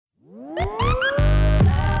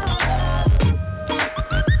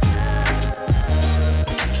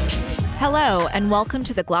Hello, and welcome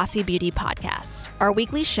to the Glossy Beauty Podcast, our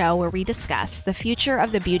weekly show where we discuss the future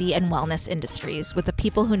of the beauty and wellness industries with the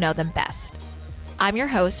people who know them best. I'm your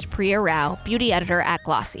host, Priya Rao, beauty editor at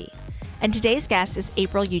Glossy, and today's guest is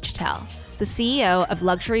April Uchitel, the CEO of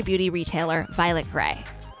luxury beauty retailer Violet Grey.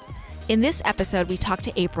 In this episode, we talk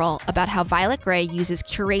to April about how Violet Grey uses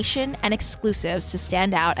curation and exclusives to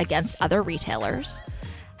stand out against other retailers,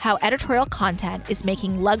 how editorial content is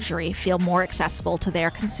making luxury feel more accessible to their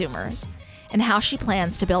consumers, and how she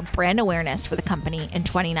plans to build brand awareness for the company in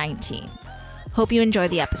 2019. Hope you enjoy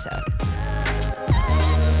the episode.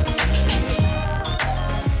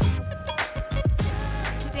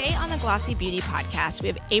 Today on the Glossy Beauty Podcast, we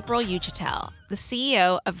have April Uchitel, the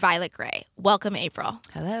CEO of Violet Grey. Welcome, April.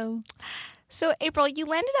 Hello. So, April, you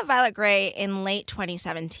landed at Violet Grey in late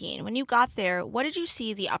 2017. When you got there, what did you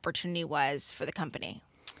see the opportunity was for the company?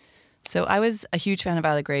 So I was a huge fan of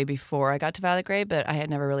Violet Grey before I got to Violet Grey, but I had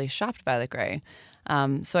never really shopped Violet Grey.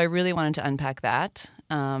 So I really wanted to unpack that.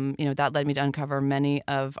 That led me to uncover many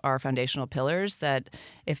of our foundational pillars that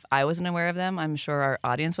if I wasn't aware of them, I'm sure our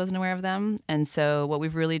audience wasn't aware of them. And so what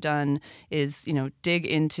we've really done is, dig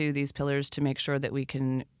into these pillars to make sure that we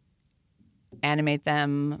can animate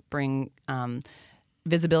them, bring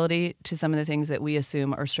visibility to some of the things that we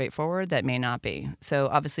assume are straightforward that may not be. So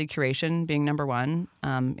obviously curation being number one.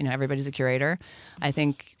 Everybody's a curator. I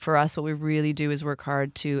think for us, what we really do is work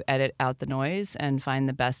hard to edit out the noise and find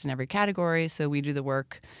the best in every category. So we do the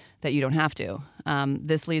work that you don't have to.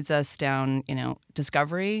 This leads us down,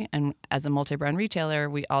 discovery. And as a multi-brand retailer,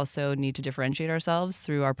 we also need to differentiate ourselves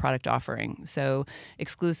through our product offering. So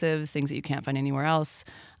exclusives, things that you can't find anywhere else,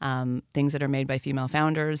 things that are made by female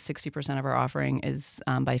founders. 60% of our offering is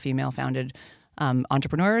by female-founded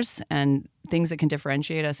entrepreneurs, and things that can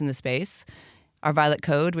differentiate us in the space. Our Violet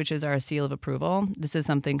Code, which is our seal of approval. This is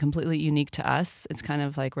something completely unique to us. It's kind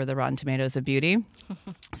of like we're the Rotten Tomatoes of beauty.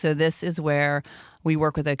 So this is where we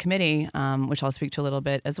work with a committee, which I'll speak to a little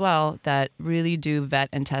bit as well, that really do vet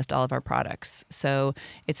and test all of our products. So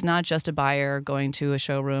it's not just a buyer going to a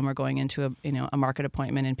showroom or going into a market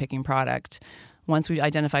appointment and picking product. Once we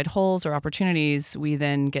identified holes or opportunities, we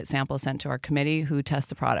then get samples sent to our committee who test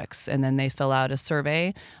the products. And then they fill out a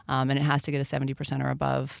survey, and it has to get a 70% or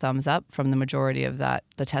above thumbs up from the majority of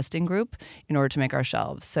the testing group in order to make our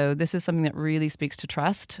shelves. So this is something that really speaks to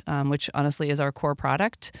trust, which honestly is our core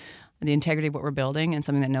product, the integrity of what we're building, and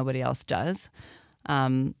something that nobody else does.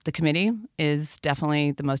 The committee is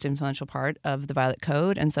definitely the most influential part of the Violet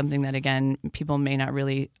Code and something that, again, people may not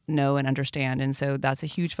really know and understand. And so that's a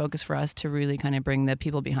huge focus for us to really kind of bring the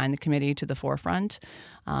people behind the committee to the forefront.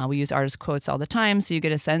 We use artist quotes all the time, so you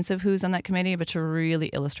get a sense of who's on that committee, but to really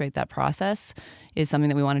illustrate that process is something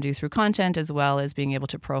that we want to do through content, as well as being able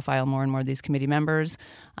to profile more and more of these committee members.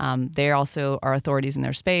 They also are authorities in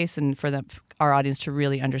their space, and for our audience to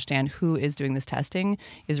really understand who is doing this testing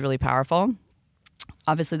is really powerful.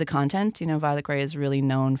 Obviously, the content, Violet Grey is really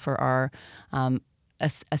known for our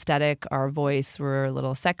aesthetic, our voice. We're a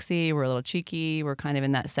little sexy, we're a little cheeky, we're kind of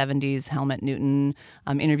in that 70s Helmut Newton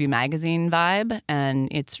interview magazine vibe, and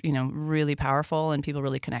it's, really powerful and people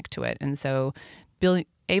really connect to it. And so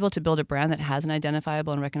able to build a brand that has an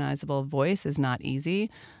identifiable and recognizable voice is not easy.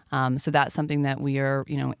 So that's something that we are,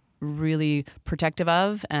 really protective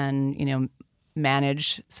of and,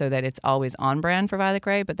 manage so that it's always on brand for Violet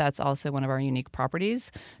Grey, but that's also one of our unique properties.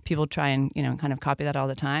 People try and, kind of copy that all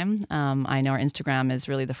the time. I know our Instagram is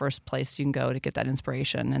really the first place you can go to get that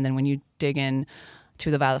inspiration. And then when you dig in to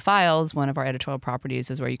the Violet Files, one of our editorial properties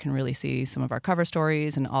is where you can really see some of our cover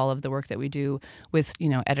stories and all of the work that we do with,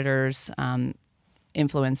 editors,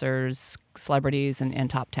 influencers, celebrities, and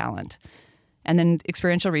top talent. And then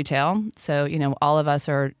experiential retail. So, all of us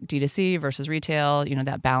are D2C versus retail,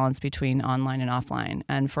 that balance between online and offline.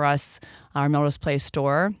 And for us, our Melrose Place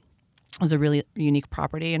store was a really unique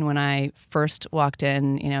property. And when I first walked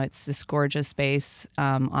in, it's this gorgeous space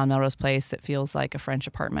on Melrose Place that feels like a French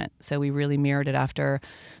apartment. So we really mirrored it after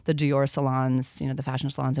the Dior salons, the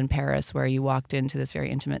fashion salons in Paris, where you walked into this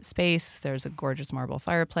very intimate space. There's a gorgeous marble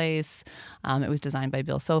fireplace. It was designed by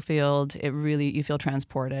Bill Sofield. You feel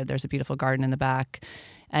transported. There's a beautiful garden in the back.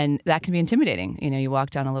 And that can be intimidating. You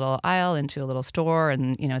walk down a little aisle into a little store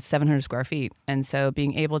and, it's 700 square feet. And so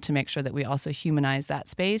being able to make sure that we also humanize that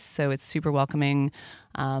space so it's super welcoming.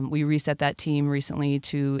 We reset that team recently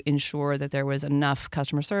to ensure that there was enough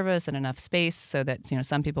customer service and enough space so that,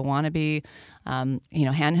 some people want to be,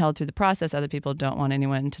 handheld through the process. Other people don't want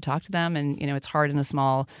anyone to talk to them. And, it's hard in a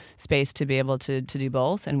small space to be able to do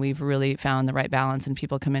both. And we've really found the right balance, and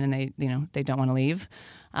people come in and they don't want to leave.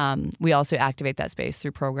 We also activate that space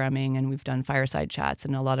through programming, and we've done fireside chats,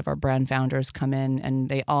 and a lot of our brand founders come in and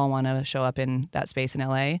they all want to show up in that space in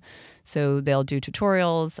LA. So they'll do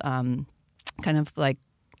tutorials, kind of like,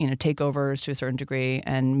 takeovers to a certain degree,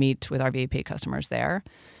 and meet with our VIP customers there.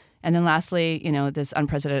 And then lastly, this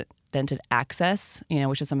unprecedented access,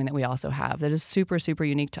 which is something that we also have that is super, super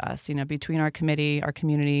unique to us. Between our committee, our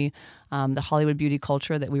community, the Hollywood beauty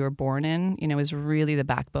culture that we were born in, is really the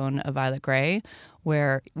backbone of Violet Grey,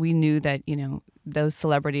 where we knew that, those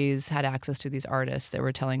celebrities had access to these artists that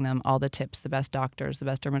were telling them all the tips, the best doctors, the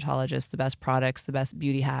best dermatologists, the best products, the best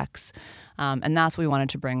beauty hacks. And that's what we wanted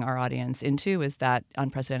to bring our audience into, is that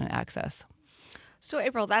unprecedented access. So,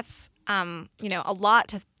 April, that's, a lot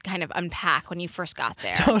to kind of unpack when you first got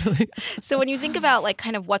there. Totally. So when you think about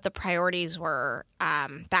kind of what the priorities were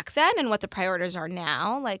back then and what the priorities are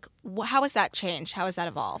now, how has that changed? How has that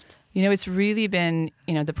evolved? It's really been,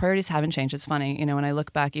 the priorities haven't changed. It's funny, when I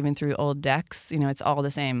look back even through old decks, it's all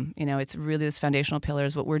the same. It's really this foundational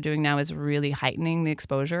pillars. What we're doing now is really heightening the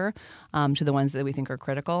exposure to the ones that we think are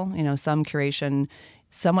critical. Some curation,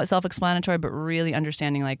 somewhat self-explanatory, but really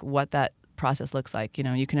understanding what that process looks like.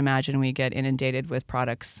 You can imagine we get inundated with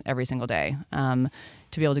products every single day. To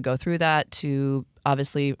be able to go through that, to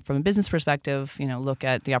obviously from a business perspective, look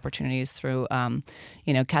at the opportunities through,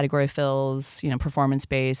 category fills,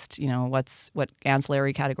 performance-based, what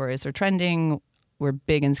ancillary categories are trending. We're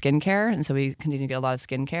big in skincare, and so we continue to get a lot of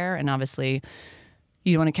skincare. And obviously,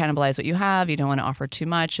 you don't want to cannibalize what you have. You don't want to offer too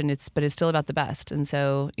much, but it's still about the best. And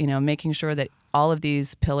so, making sure that all of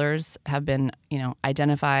these pillars have been,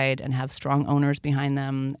 identified and have strong owners behind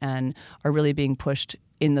them and are really being pushed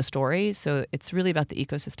in the story. So it's really about the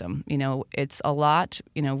ecosystem. It's a lot.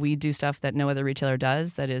 We do stuff that no other retailer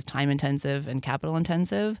does that is time intensive and capital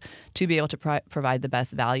intensive to be able to provide the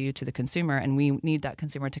best value to the consumer. And we need that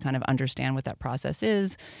consumer to kind of understand what that process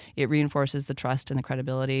is. It reinforces the trust and the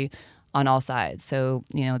credibility on all sides. So,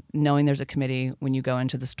 knowing there's a committee when you go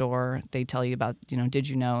into the store, they tell you about, did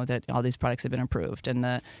you know that all these products have been approved?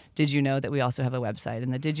 And did you know that we also have a website?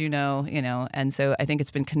 And did you know, and so I think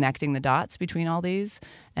it's been connecting the dots between all these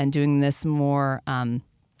and doing this more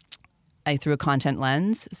through a content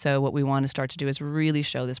lens. So what we want to start to do is really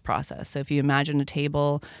show this process. So if you imagine a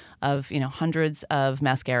table of, hundreds of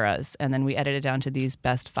mascaras, and then we edit it down to these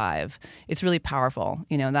best 5, it's really powerful.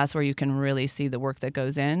 That's where you can really see the work that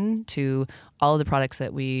goes in to all of the products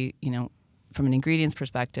that we, from an ingredients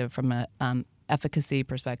perspective, from a efficacy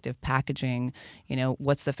perspective, packaging,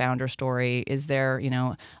 what's the founder story? Is there,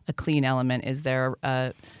 a clean element? Is there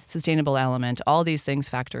a sustainable element? All these things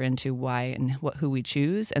factor into why and who we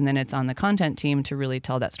choose. And then it's on the content team to really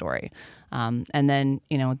tell that story. And then,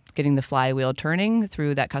 getting the flywheel turning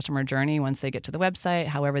through that customer journey once they get to the website,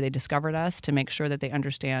 however they discovered us, to make sure that they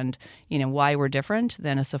understand, why we're different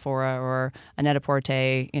than a Sephora or a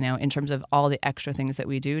Net-a-Porter, in terms of all the extra things that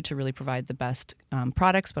we do to really provide the best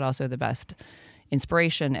products, but also the best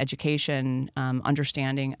inspiration, education,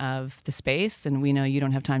 understanding of the space. And we know you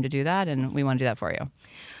don't have time to do that, and we want to do that for you.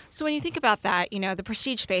 So when you think about that, the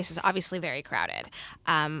prestige space is obviously very crowded.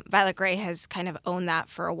 Violet Grey has kind of owned that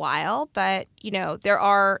for a while, but, there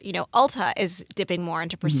are, Ulta is dipping more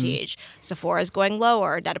into prestige. Mm-hmm. Sephora is going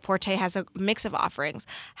lower. Net-a-Porter has a mix of offerings.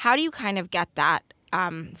 How do you kind of get that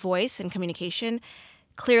voice and communication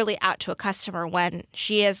clearly out to a customer when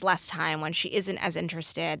she has less time, when she isn't as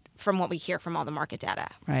interested, from what we hear from all the market data?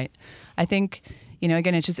 Right. I think,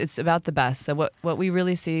 again, it's about the best. So what we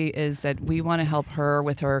really see is that we want to help her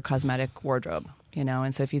with her cosmetic wardrobe,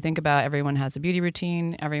 and so if you think about, everyone has a beauty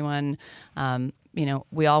routine, everyone,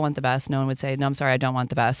 we all want the best. No one would say, no, I'm sorry, I don't want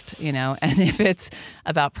the best, and if it's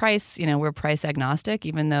about price, we're price agnostic,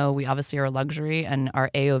 even though we obviously are a luxury and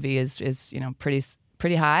our AOV is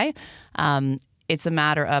pretty high. It's a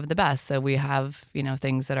matter of the best. So we have,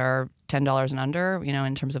 things that are $10 and under,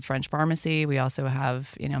 in terms of French pharmacy. We also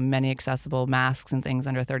have, many accessible masks and things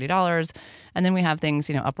under $30. And then we have things,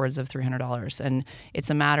 upwards of $300. And it's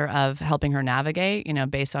a matter of helping her navigate,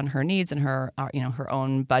 based on her needs and her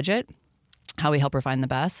own budget, how we help her find the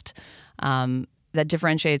best. That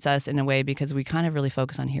differentiates us in a way because we kind of really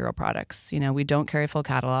focus on hero products. We don't carry a full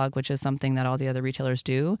catalog, which is something that all the other retailers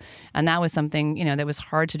do. And that was something, that was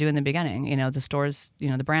hard to do in the beginning. The stores,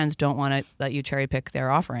 the brands don't want to let you cherry pick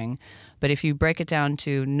their offering. But if you break it down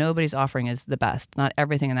to nobody's offering is the best, not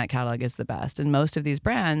everything in that catalog is the best. And most of these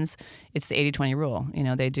brands, it's the 80-20 rule.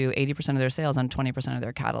 They do 80% of their sales on 20% of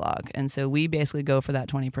their catalog. And so we basically go for that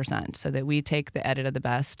 20% so that we take the edit of the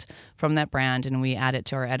best from that brand and we add it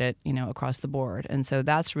to our edit, across the board. And so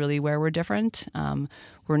that's really where we're different.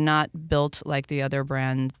 We're not built like the other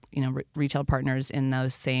brand, retail partners in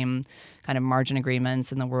those same kind of margin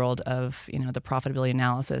agreements in the world of, the profitability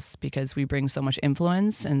analysis, because we bring so much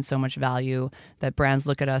influence and so much value that brands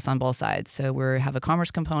look at us on both sides. So we have a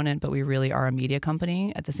commerce component, but we really are a media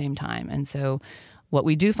company at the same time. And so what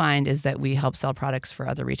we do find is that we help sell products for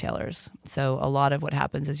other retailers. So a lot of what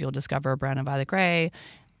happens is you'll discover a brand of Violet Grey,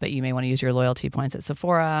 but you may want to use your loyalty points at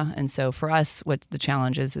Sephora. And so for us, what the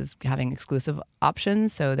challenge is having exclusive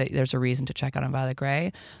options so that there's a reason to check out on Violet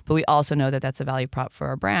Grey. But we also know that that's a value prop for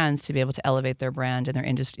our brands to be able to elevate their brand and their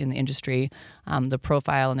in the industry, the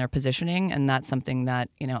profile and their positioning. And that's something that,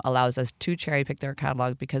 allows us to cherry pick their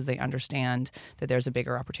catalog because they understand that there's a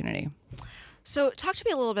bigger opportunity. So talk to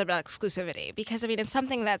me a little bit about exclusivity, because, it's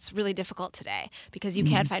something that's really difficult today because you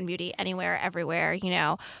can't find beauty anywhere, everywhere,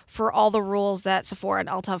 for all the rules that Sephora and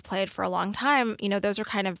Ulta have played for a long time, those are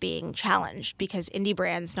kind of being challenged because indie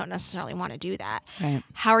brands don't necessarily want to do that. Right.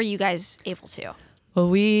 How are you guys able to? Well,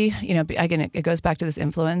 we, again, it goes back to this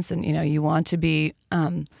influence and, you want to be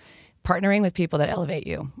partnering with people that elevate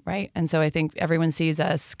you, right? And so I think everyone sees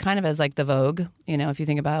us kind of as like the Vogue. If you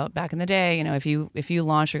think about back in the day, if you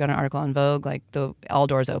launched or got an article on Vogue, like all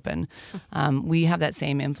doors open. We have that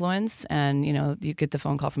same influence, and you get the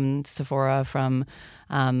phone call from Sephora, from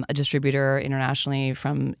a distributor internationally,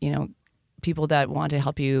 from people that want to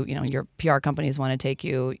help you. Your PR companies want to take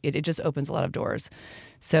you. It just opens a lot of doors.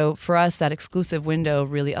 So for us, that exclusive window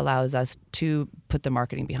really allows us to put the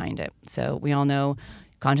marketing behind it. So we all know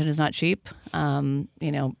content is not cheap.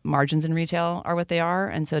 Margins in retail are what they are.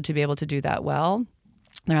 And so to be able to do that well,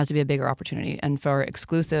 there has to be a bigger opportunity. And for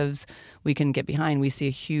exclusives, we can get behind. We see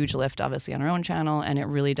a huge lift, obviously, on our own channel, and it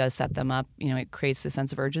really does set them up. It creates this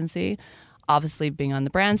sense of urgency. Obviously, being on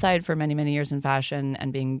the brand side for many, many years in fashion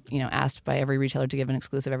and being, asked by every retailer to give an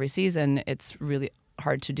exclusive every season, it's really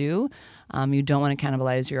hard to do. You don't want to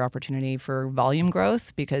cannibalize your opportunity for volume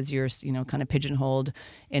growth because you're, kind of pigeonholed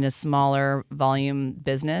in a smaller volume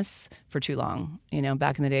business for too long.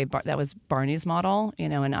 Back in the day, that was Barney's model,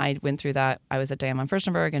 and I went through that. I was at Diamond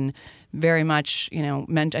Furstenberg and very much, I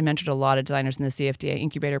mentored a lot of designers in the CFDA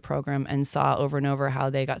incubator program and saw over and over how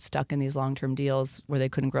they got stuck in these long-term deals where they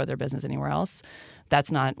couldn't grow their business anywhere else.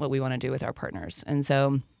 That's not what we want to do with our partners. And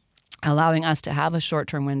so allowing us to have a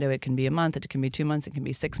short-term window. It can be a month, it can be 2 months, it can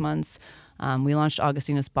be 6 months. We launched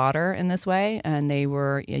Augustinus Botter in this way, and they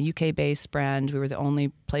were a UK-based brand. We were the only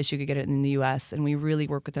place you could get it in the US, and we really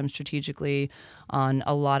work with them strategically on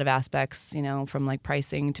a lot of aspects, from like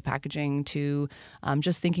pricing to packaging to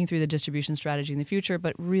just thinking through the distribution strategy in the future,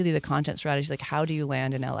 but really the content strategy, like how do you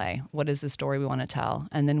land in LA? What is the story we want to tell?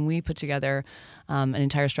 And then we put together an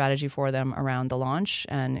entire strategy for them around the launch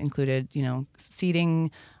and included, seating,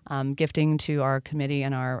 gifting to our committee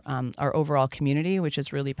and our overall community, which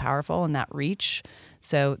is really powerful, and that reach.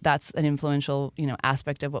 So that's an influential,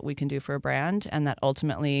 aspect of what we can do for a brand, and that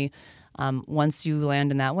ultimately, once you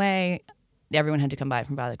land in that way, everyone had to come buy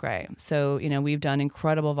from Violet Grey. So, we've done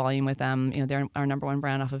incredible volume with them. They're our number one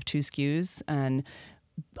brand off of 2 SKUs, and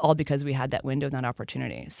all because we had that window and that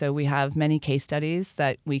opportunity. So we have many case studies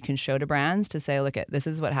that we can show to brands to say, look, this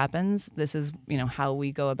is what happens. This is, how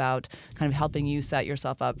we go about kind of helping you set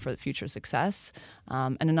yourself up for future success.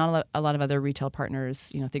 And not a lot of other retail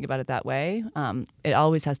partners, think about it that way. It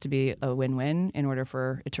always has to be a win-win in order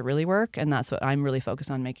for it to really work. And that's what I'm really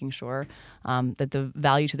focused on, making sure that the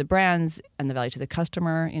value to the brands and the value to the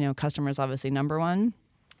customer, customer is obviously number one.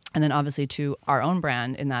 And then obviously to our own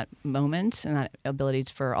brand in that moment and that ability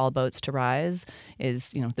for all boats to rise is,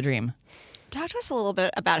 the dream. Talk to us a little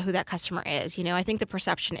bit about who that customer is. I think the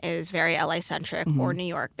perception is very LA-centric or New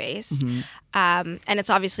York-based. And it's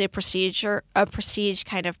obviously a prestige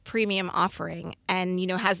kind of premium offering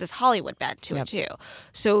and, has this Hollywood bent to it too.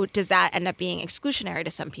 So does that end up being exclusionary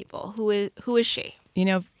to some people? Who is she?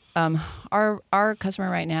 Our customer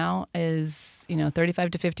right now is,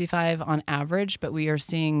 35 to 55 on average, but we are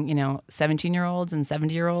seeing, 17-year-olds and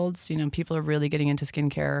 70-year-olds. People are really getting into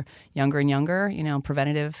skincare younger and younger,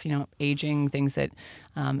 preventative, aging, things that,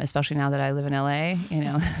 especially now that I live in LA,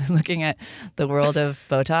 looking at the world of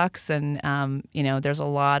Botox and, there's a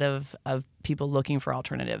lot of people looking for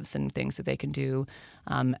alternatives and things that they can do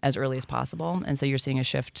as early as possible. And so you're seeing a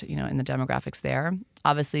shift, in the demographics there.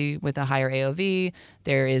 Obviously, with a higher AOV,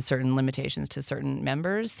 there is certain limitations to certain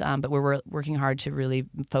members, but we're working hard to really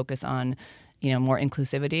focus on more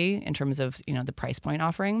inclusivity in terms of, the price point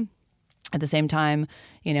offering. At the same time,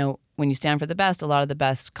 when you stand for the best, a lot of the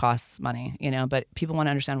best costs money, but people want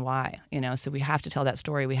to understand why, so we have to tell that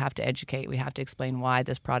story. We have to educate. We have to explain why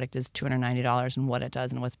this product is $290 and what it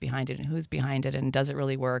does and what's behind it and who's behind it and does it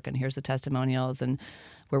really work, and here's the testimonials, and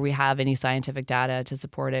where we have any scientific data to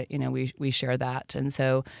support it, we share that. And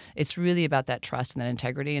so it's really about that trust and that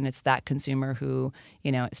integrity, and it's that consumer who,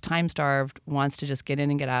 is time-starved, wants to just get in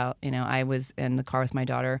and get out. I was in the car with my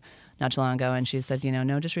daughter not too long ago, and she said,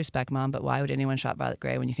 no disrespect, Mom, but why would anyone shop Violet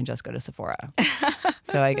Grey when you can just go to Sephora?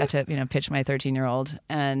 So I got to, pitch my 13-year-old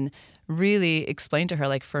and really explain to her,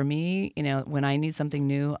 like, for me, when I need something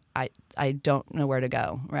new, I don't know where to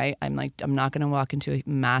go, right? I'm not going to walk into a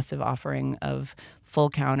massive offering of full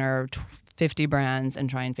counter, 50 brands and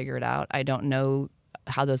try and figure it out. I don't know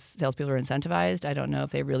how those salespeople are incentivized. I don't know if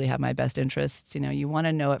they really have my best interests. You want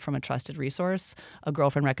to know it from a trusted resource, a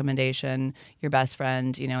girlfriend recommendation, your best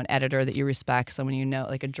friend, an editor that you respect, someone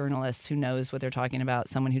like a journalist who knows what they're talking about,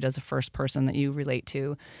 someone who does a first person that you relate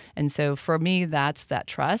to. And so for me, that's that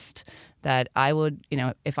trust that I would,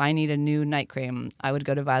 if I need a new night cream, I would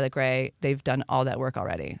go to Violet Grey. They've done all that work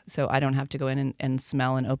already. So I don't have to go in and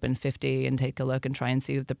smell and open 50 and take a look and try and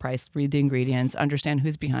see the price, read the ingredients, understand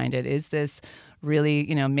who's behind it. Is this really,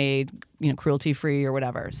 made, cruelty-free or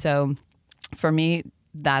whatever? So for me,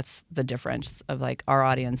 that's the difference of, like, our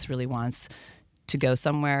audience really wants to go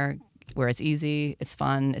somewhere where it's easy, it's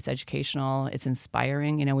fun, it's educational, it's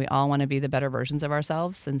inspiring. We all want to be the better versions of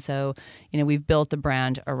ourselves. And so, we've built the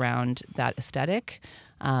brand around that aesthetic.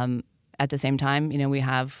 At the same time, we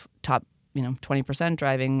have top, 20%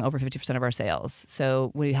 driving over 50% of our sales.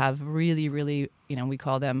 So we have really, really, we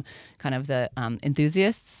call them kind of the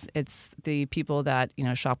enthusiasts. It's the people that,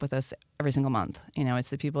 shop with us every single month.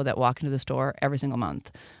 It's the people that walk into the store every single month.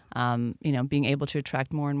 Being able to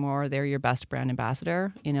attract more and more, they're your best brand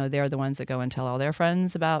ambassador. They're the ones that go and tell all their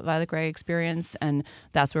friends about Violet Grey experience. And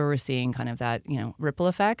that's where we're seeing kind of that, ripple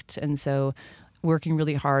effect. And so working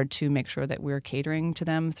really hard to make sure that we're catering to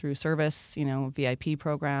them through service, VIP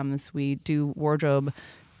programs. We do wardrobe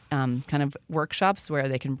kind of workshops where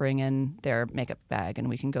they can bring in their makeup bag and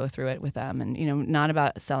we can go through it with them. And, not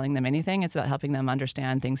about selling them anything. It's about helping them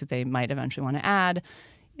understand things that they might eventually want to add.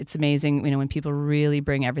 It's amazing, when people really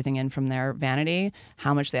bring everything in from their vanity,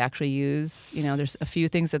 how much they actually use. There's a few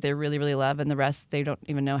things that they really, really love, and the rest they don't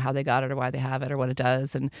even know how they got it or why they have it or what it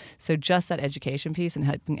does. And so just that education piece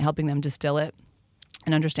and helping them distill it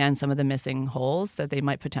and understand some of the missing holes that they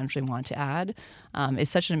might potentially want to add is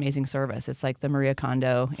such an amazing service. It's like the Marie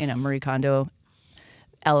Kondo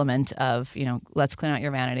element of, let's clean out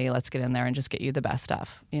your vanity, let's get in there and just get you the best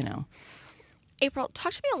stuff, April,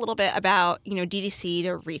 talk to me a little bit about, DTC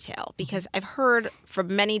to retail, because I've heard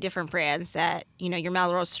from many different brands that, your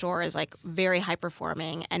Melrose store is like very high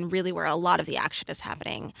performing and really where a lot of the action is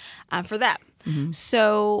happening for them. Mm-hmm.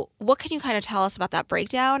 So what can you kind of tell us about that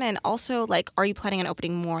breakdown? And also, like, are you planning on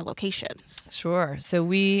opening more locations? Sure. So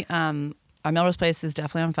our Melrose place is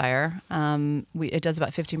definitely on fire. It does about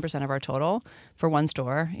 15% of our total for one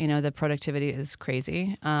store. The productivity is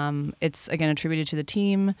crazy. It's, again, attributed to the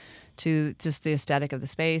team, to just the aesthetic of the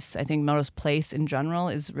space. I think Melrose Place in general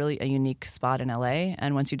is really a unique spot in LA.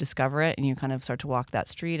 And once you discover it and you kind of start to walk that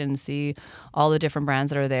street and see all the different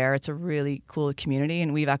brands that are there, it's a really cool community.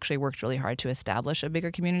 And we've actually worked really hard to establish a bigger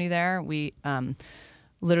community there. We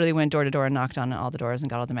literally went door to door and knocked on all the doors and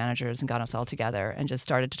got all the managers and got us all together and just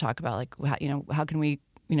started to talk about, like, how can we,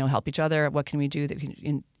 help each other? What can we do that we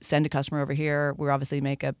can send a customer over here? We're obviously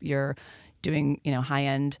makeup. You're doing,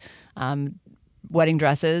 high-end wedding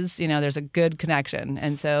dresses. There's a good connection.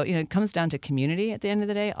 And so, it comes down to community at the end of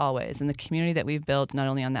the day, always. And the community that we've built not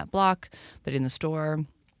only on that block, but in the store.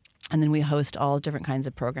 And then we host all different kinds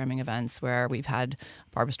of programming events where we've had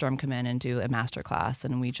Barbara Storm come in and do a master class.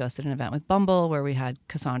 And we just did an event with Bumble where we had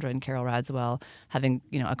Cassandra and Carol Radswell having,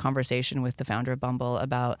 a conversation with the founder of Bumble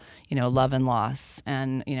about, love and loss,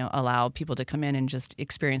 and, allow people to come in and just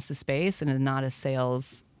experience the space and not a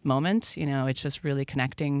sales moment. It's just really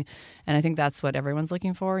connecting. And I think that's what everyone's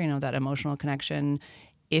looking for, that emotional connection.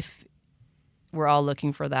 If we're all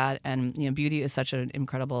looking for that, and beauty is such an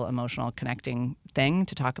incredible emotional connecting thing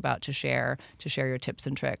to talk about, to share your tips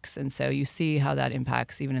and tricks. And so you see how that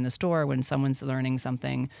impacts even in the store. When someone's learning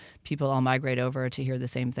something, people all migrate over to hear the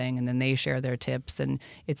same thing, and then they share their tips, and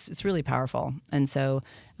it's really powerful. And so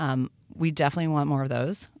we definitely want more of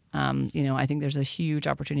those. I think there's a huge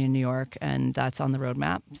opportunity in New York, and that's on the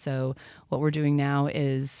roadmap. So what we're doing now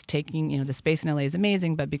is taking, the space in LA is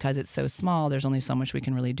amazing, but because it's so small, there's only so much we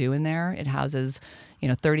can really do in there. It houses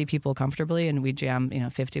 30 people comfortably, and we jam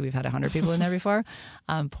 50. We've had 100 people in there before,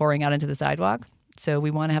 pouring out into the sidewalk. So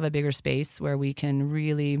we want to have a bigger space where we can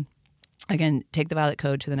really, again, take the Violet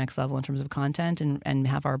Code to the next level in terms of content, and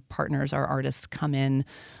have our partners, our artists come in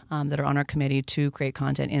that are on our committee to create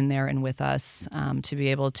content in there and with us, to be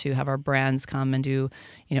able to have our brands come and do,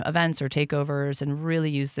 events or takeovers, and really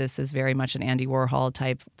use this as very much an Andy Warhol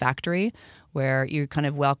type factory where you're kind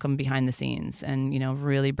of welcome behind the scenes and,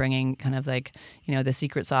 really bringing kind of like, the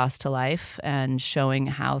secret sauce to life and showing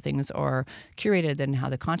how things are curated and how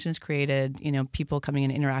the content is created, people coming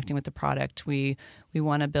in and interacting with the product. We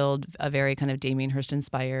want to build a very kind of Damien Hirst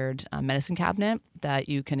inspired medicine cabinet that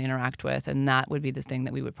you can interact with. And that would be the thing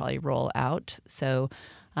that we would probably roll out. So,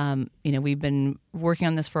 we've been working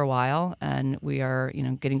on this for a while, and we are,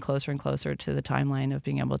 getting closer and closer to the timeline of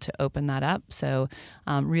being able to open that up. So,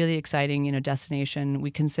 really exciting, destination.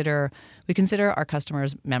 We consider our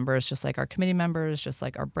customers members, just like our committee members, just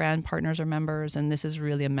like our brand partners are members. And this is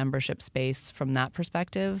really a membership space from that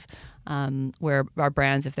perspective, where our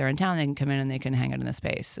brands, if they're in town, they can come in and they can hang out in the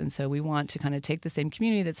space. And so we want to kind of take the same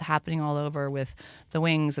community that's happening all over with the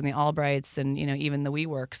Wings and the Albrights and, even the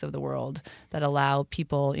WeWorks of the world that allow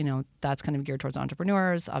people, that's kind of geared towards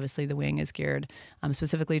entrepreneurs. Obviously, the Wing is geared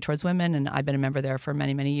specifically towards women. And I've been a member there for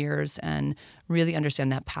many, many years, and really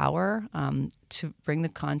understand that power to bring the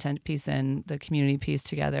content piece in, the community piece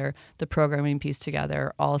together, the programming piece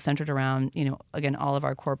together, all centered around, again, all of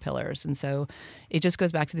our core pillars. And so it just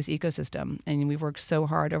goes back to this ecosystem. And we've worked so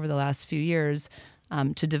hard over the last few years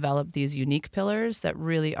to develop these unique pillars that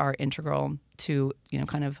really are integral to,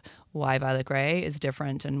 kind of why Violet Grey is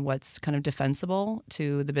different and what's kind of defensible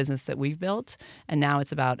to the business that we've built. And now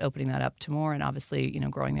it's about opening that up to more and obviously,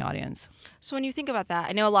 growing the audience. So when you think about that,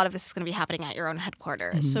 I know a lot of this is going to be happening at your own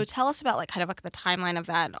headquarters. Mm-hmm. So tell us about the timeline of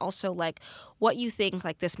that, and also what you think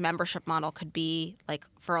this membership model could be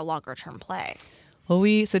for a longer term play. Well,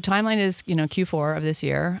 so timeline is, Q4 of this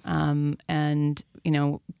year. And,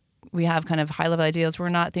 we have kind of high level ideas. We're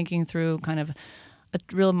not thinking through kind of a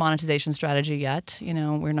real monetization strategy yet.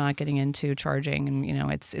 We're not getting into charging,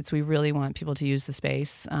 and we really want people to use the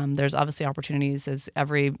space. There's obviously opportunities as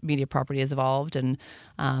every media property has evolved, and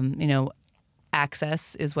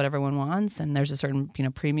access is what everyone wants, and there's a certain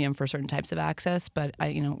premium for certain types of access, but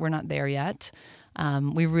we're not there yet.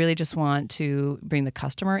 We really just want to bring the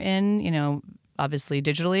customer in, obviously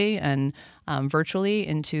digitally and virtually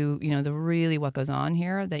into, the really what goes on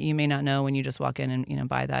here that you may not know when you just walk in and,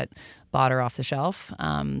 buy that botter off the shelf.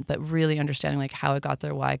 But really understanding how it got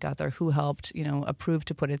there, why it got there, who helped, approve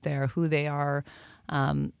to put it there, who they are.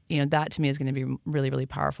 That to me is going to be really, really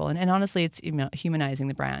powerful. And honestly, it's humanizing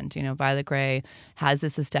the brand. Violet Grey has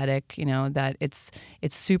this aesthetic, that it's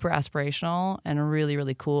super aspirational and really,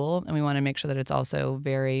 really cool. And we want to make sure that it's also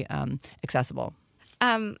very accessible.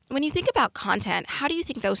 When you think about content, how do you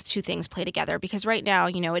think those two things play together? Because right now,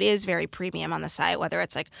 it is very premium on the site, whether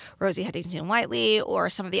it's Rosie Huntington-Whiteley or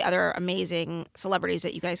some of the other amazing celebrities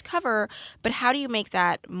that you guys cover. But how do you make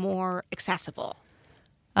that more accessible?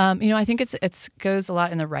 I think it goes a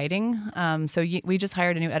lot in the writing. So we just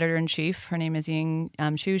hired a new editor-in-chief. Her name is Ying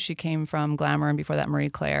Xu. She came from Glamour, and before that, Marie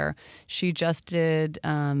Claire. She just did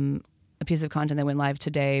a piece of content that went live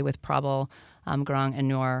today with Prabal, Garang, and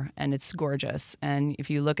Noor, and it's gorgeous. And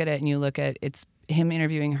if you look at it and it's him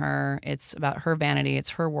interviewing her, it's about her vanity,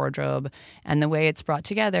 it's her wardrobe, and the way it's brought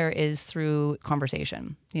together is through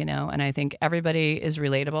conversation, and I think everybody is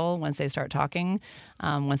relatable once they start talking,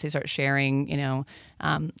 once they start sharing,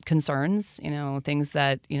 concerns, things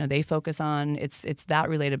that, they focus on. It's that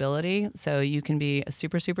relatability. So you can be a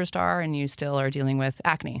superstar and you still are dealing with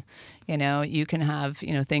acne. You can have,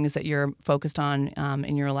 things that you're focused on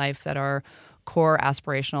in your life that are core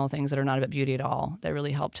aspirational things that are not about beauty at all, that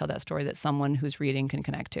really help tell that story that someone who's reading can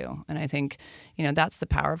connect to. And I think, that's the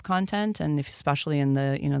power of content. And especially in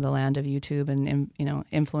the, the land of YouTube and,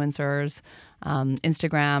 influencers,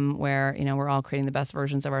 Instagram, where, we're all creating the best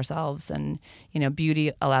versions of ourselves. And,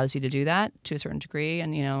 beauty allows you to do that to a certain degree.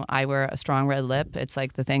 And, I wear a strong red lip. It's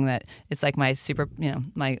like the thing that, it's like my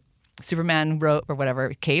my Superman robe or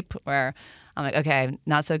whatever cape, where I'm like, okay,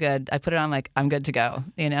 not so good. I put it on, I'm good to go,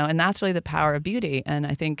 and that's really the power of beauty. And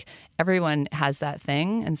I think everyone has that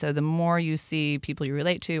thing. And so the more you see people you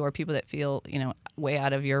relate to or people that feel, way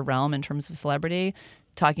out of your realm in terms of celebrity,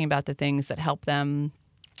 talking about the things that help them,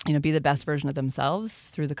 be the best version of themselves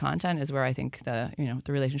through the content is where I think the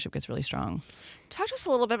relationship gets really strong. Talk to us a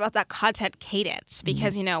little bit about that content cadence,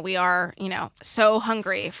 because, we are, so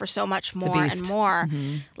hungry for so much more and more.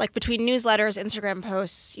 Like between newsletters, Instagram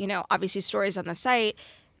posts, obviously stories on the site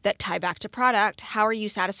that tie back to product. How are you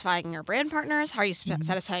satisfying your brand partners? How are you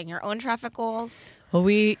satisfying your own traffic goals? Well,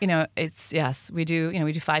 we do 5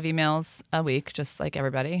 emails a week, just like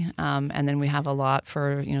everybody. And then we have a lot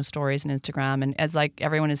for, stories and Instagram. And as like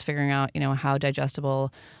everyone is figuring out, how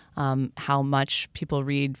digestible, how much people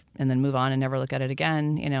read and then move on and never look at it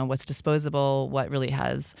again, what's disposable, what really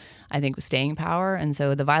has, I think, staying power. And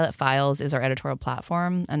so the Violet Files is our editorial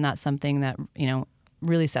platform. And that's something that,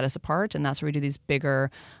 really set us apart, and that's where we do these bigger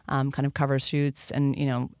kind of cover shoots. And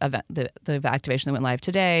the activation that went live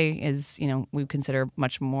today is we consider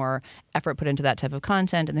much more effort put into that type of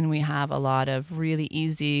content. And then we have a lot of really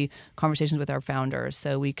easy conversations with our founders,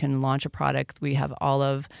 so we can launch a product. We have all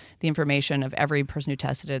of the information of every person who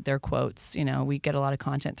tested it, their quotes. We get a lot of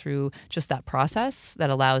content through just that process that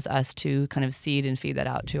allows us to kind of seed and feed that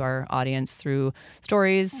out to our audience through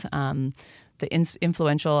stories. The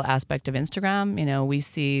influential aspect of Instagram, we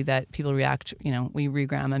see that people react, we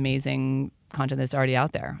regram amazing content that's already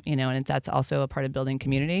out there, and that's also a part of building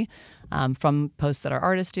community. From posts that our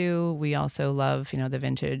artists do, we also love, the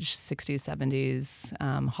vintage 60s,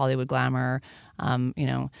 70s, Hollywood glamour,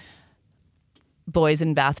 boys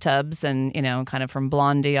in bathtubs and, kind of from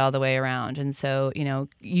Blondie all the way around. And so,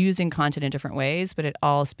 using content in different ways, but it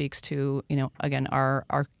all speaks to, again, our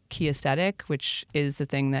key aesthetic, which is the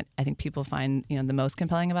thing that I think people find, the most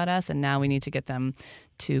compelling about us. And now we need to get them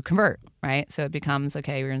to convert, right? So it becomes,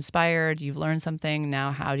 okay, you're inspired, you've learned something.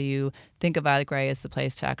 Now, how do you think of Violet Grey as the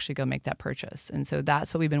place to actually go make that purchase? And so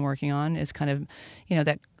that's what we've been working on, is kind of,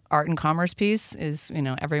 that art and commerce piece is,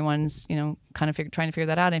 everyone's, kind of trying to figure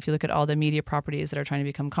that out. And if you look at all the media properties that are trying to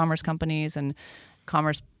become commerce companies, and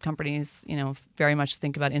commerce companies, very much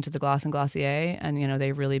think about Into the Gloss and Glossier, and,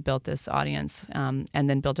 they really built this audience and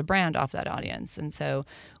then built a brand off that audience. And so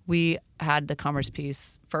we had the commerce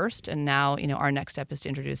piece first, and now, our next step is to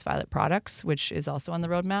introduce Violet products, which is also on the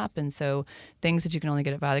roadmap. And so things that you can only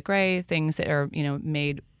get at Violet Grey, things that are,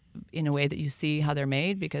 made in a way that you see how they're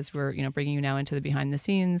made, because we're, bringing you now into the behind the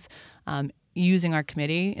scenes, using our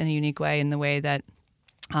committee in a unique way, in the way that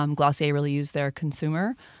Glossier really used their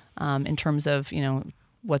consumer in terms of,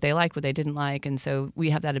 what they liked, what they didn't like. And so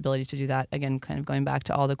we have that ability to do that, again, kind of going back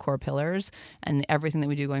to all the core pillars, and everything that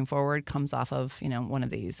we do going forward comes off of, one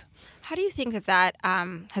of these. How do you think that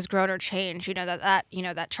has grown or changed,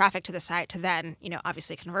 that traffic to the site to then,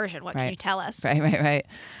 obviously conversion? What can you tell us? Right.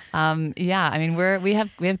 Yeah, I mean, we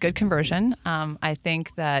have good conversion. I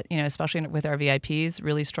think that, especially with our VIPs,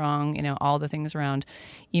 really strong, all the things around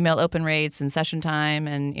email open rates and session time,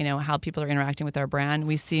 and, how people are interacting with our brand.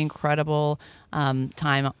 We see incredible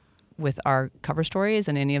time with our cover stories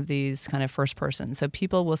and any of these kind of first person. So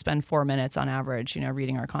people will spend 4 minutes on average,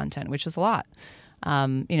 reading our content, which is a lot.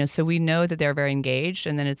 So we know that they're very engaged,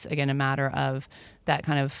 and then it's, again, a matter of that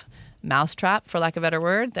kind of mousetrap, for lack of a better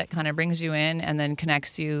word, that kind of brings you in and then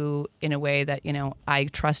connects you in a way that, I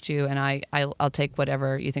trust you, and I'll take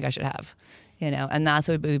whatever you think I should have, and that's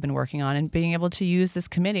what we've been working on, and being able to use this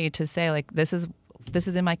committee to say, like, this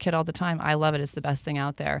is in my kit all the time. I love it. It's the best thing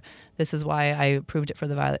out there. This is why I approved it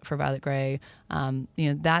for Violet Grey.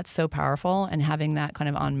 That's so powerful. And having that kind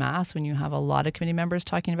of en masse, when you have a lot of committee members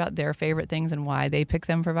talking about their favorite things and why they pick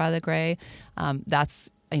them for Violet Grey,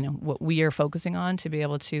 that's what we are focusing on, to be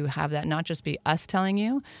able to have that not just be us telling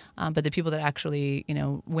you, but the people that actually,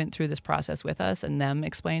 went through this process with us, and them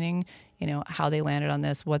explaining, how they landed on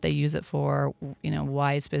this, what they use it for,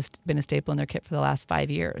 why it's been a staple in their kit for the last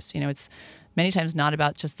 5 years. It's many times not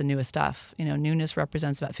about just the newest stuff. Newness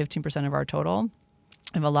represents about 15% of our total.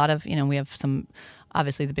 We have a lot of, we have some,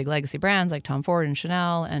 obviously the big legacy brands like Tom Ford and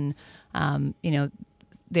Chanel, and,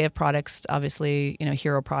 they have products, obviously,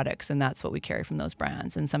 hero products, and that's what we carry from those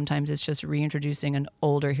brands. And sometimes it's just reintroducing an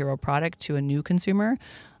older hero product to a new consumer,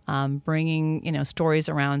 bringing, stories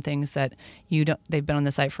around things that they've been on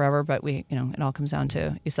the site forever, but it all comes down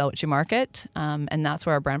to you sell what you market. And that's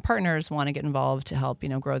where our brand partners want to get involved to help,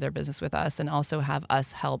 grow their business with us, and also have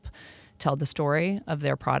us help tell the story of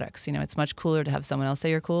their products. It's much cooler to have someone else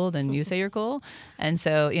say you're cool than you say you're cool. And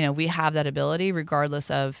so, we have that ability regardless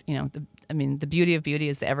of, the beauty of beauty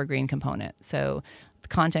is the evergreen component. So the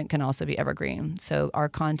content can also be evergreen. So our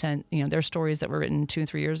content, there's stories that were written 2 and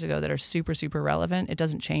 3 years ago that are super, super relevant. It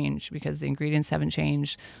doesn't change because the ingredients haven't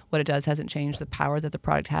changed. What it does hasn't changed. The power that the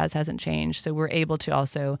product hasn't changed. So we're able to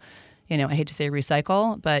also, I hate to say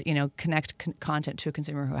recycle, but, connect content to a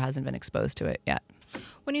consumer who hasn't been exposed to it yet.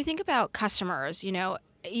 When you think about customers,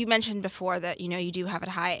 you mentioned before that, you do have a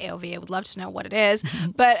high AOV. I would love to know what it is,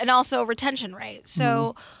 and also retention rate.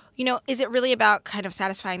 So, is it really about kind of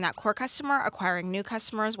satisfying that core customer, acquiring new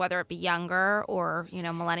customers, whether it be younger or,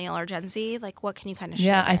 millennial or Gen Z? Like, what can you kind of share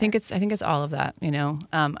Yeah, there? I think it's all of that,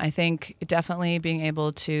 I think definitely being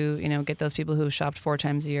able to, get those people who shopped 4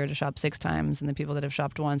 times a year to shop 6 times, and the people that have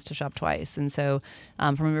shopped once to shop twice. And so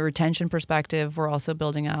from a retention perspective, we're also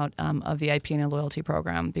building out a VIP and a loyalty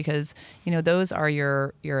program because, those are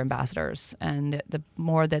your ambassadors. And the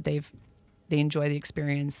more that they enjoy the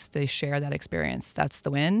experience, they share that experience, that's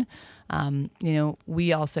the win.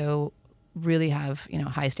 We also really have,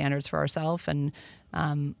 high standards for ourselves, and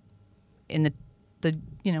in the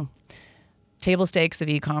table stakes of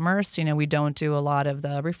e-commerce, we don't do a lot of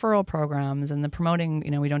the referral programs and the promoting,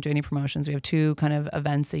 we don't do any promotions. We have 2 kind of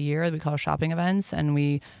events a year that we call shopping events, and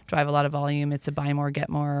we drive a lot of volume. It's a buy more, get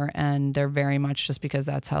more, and they're very much just because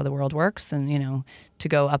that's how the world works. And, to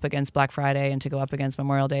go up against Black Friday and to go up against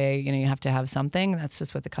Memorial Day, you have to have something. That's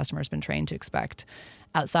just what the customer's been trained to expect.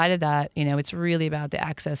 Outside of that, it's really about the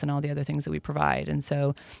access and all the other things that we provide. And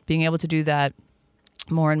so being able to do that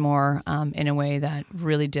more and more in a way that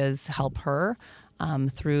really does help her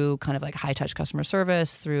through kind of like high-touch customer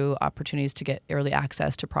service, through opportunities to get early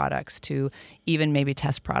access to products, to even maybe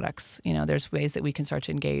test products. There's ways that we can start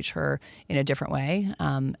to engage her in a different way.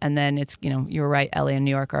 And then it's, you're right, LA and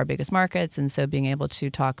New York are our biggest markets. And so being able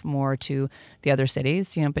to talk more to the other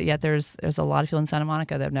cities, but yet there's a lot of people in Santa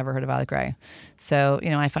Monica that have never heard of Violet Grey. So,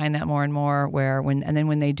 I find that more and more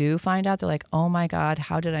when they do find out, they're like, oh my God,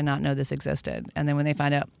 how did I not know this existed? And then when they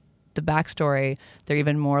find out the backstory, they're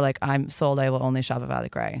even more like, I'm sold, I will only shop at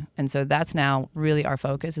Violet Grey. And so that's now really our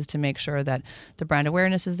focus, is to make sure that the brand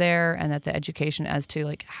awareness is there, and that the education as to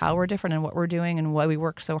like how we're different and what we're doing and why we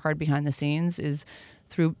work so hard behind the scenes is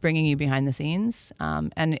through bringing you behind the scenes.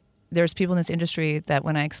 And there's people in this industry that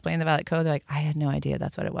when I explain the Violet Code, they're like, I had no idea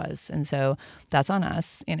that's what it was. And so that's on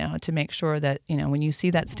us, to make sure that, when you see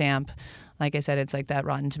that stamp, like I said, it's like that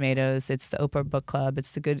Rotten Tomatoes, it's the Oprah Book Club,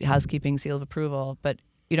 it's the Good Housekeeping seal of approval, but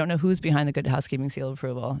you don't know who's behind the Good Housekeeping seal of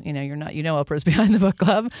approval. You're not, Oprah's behind the book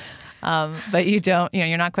club, but you don't,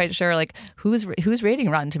 you're not quite sure like who's rating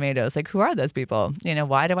Rotten Tomatoes. Like, who are those people?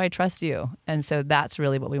 Why do I trust you? And so that's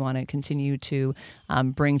really what we want to continue to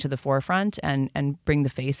bring to the forefront and bring the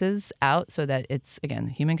faces out, so that it's, again,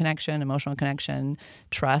 human connection, emotional connection,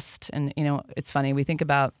 trust. And, it's funny, we think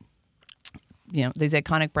about, these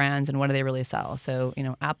iconic brands and what do they really sell? So,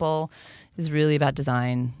 Apple is really about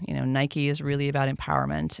design. Nike is really about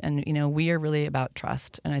empowerment. And, we are really about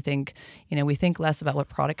trust. And I think, we think less about what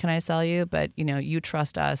product can I sell you, but, you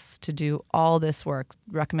trust us to do all this work.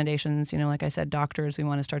 Recommendations, like I said, doctors, we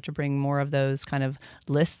want to start to bring more of those kind of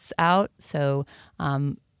lists out. So,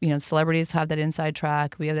 celebrities have that inside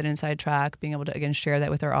track. We have that inside track, being able to, again, share that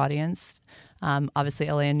with our audience. Obviously,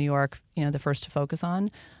 LA and New York, the first to focus on.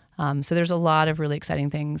 So there's a lot of really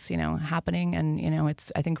exciting things, happening. And,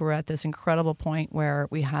 I think we're at this incredible point where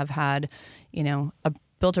we have had,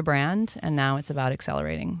 built a brand, and now it's about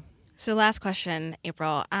accelerating. So last question,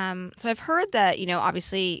 April. So I've heard that,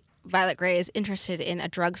 obviously Violet Grey is interested in a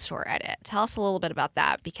drugstore edit. Tell us a little bit about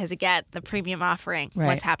that, because again, the premium offering, right.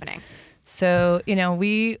 What's happening? So,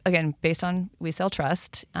 we, again, we sell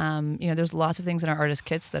trust. There's lots of things in our artist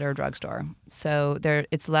kits that are drugstore. So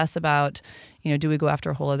it's less about, do we go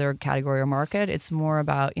after a whole other category or market? It's more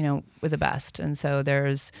about, with the best. And so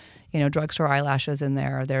there's, drugstore eyelashes in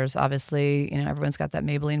there. There's obviously, everyone's got that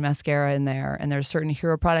Maybelline mascara in there. And there's certain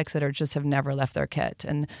hero products that have never left their kit.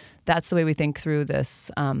 And that's the way we think through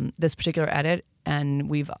this particular edit. And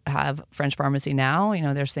we have French Pharmacy now.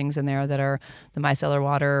 There's things in there that are the micellar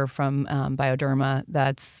water from Bioderma.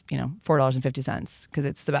 That's, $4.50 because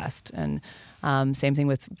it's the best. And same thing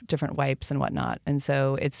with different wipes and whatnot. And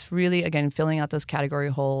so it's really, again, filling out those category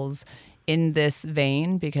holes in this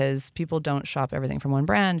vein, because people don't shop everything from one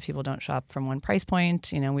brand. People don't shop from one price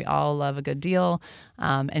point. We all love a good deal,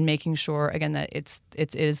 and making sure, again, that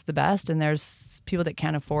it is the best. And there's people that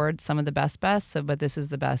can't afford some of the best. So, but this is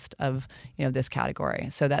the best of, this category.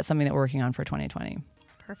 So that's something that we're working on for 2020.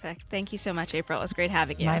 Perfect. Thank you so much, April. It was great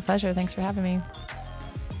having you. My pleasure. Thanks for having me.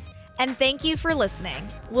 And thank you for listening.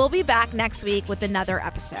 We'll be back next week with another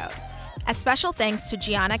episode. A special thanks to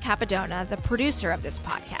Gianna Capadona, the producer of this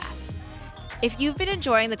podcast. If you've been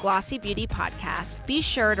enjoying the Glossy Beauty Podcast, be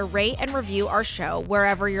sure to rate and review our show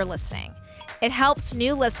wherever you're listening. It helps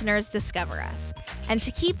new listeners discover us. And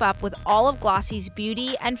to keep up with all of Glossy's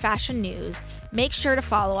beauty and fashion news, make sure to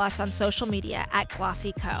follow us on social media at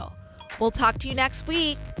Glossy Co. We'll talk to you next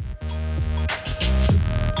week.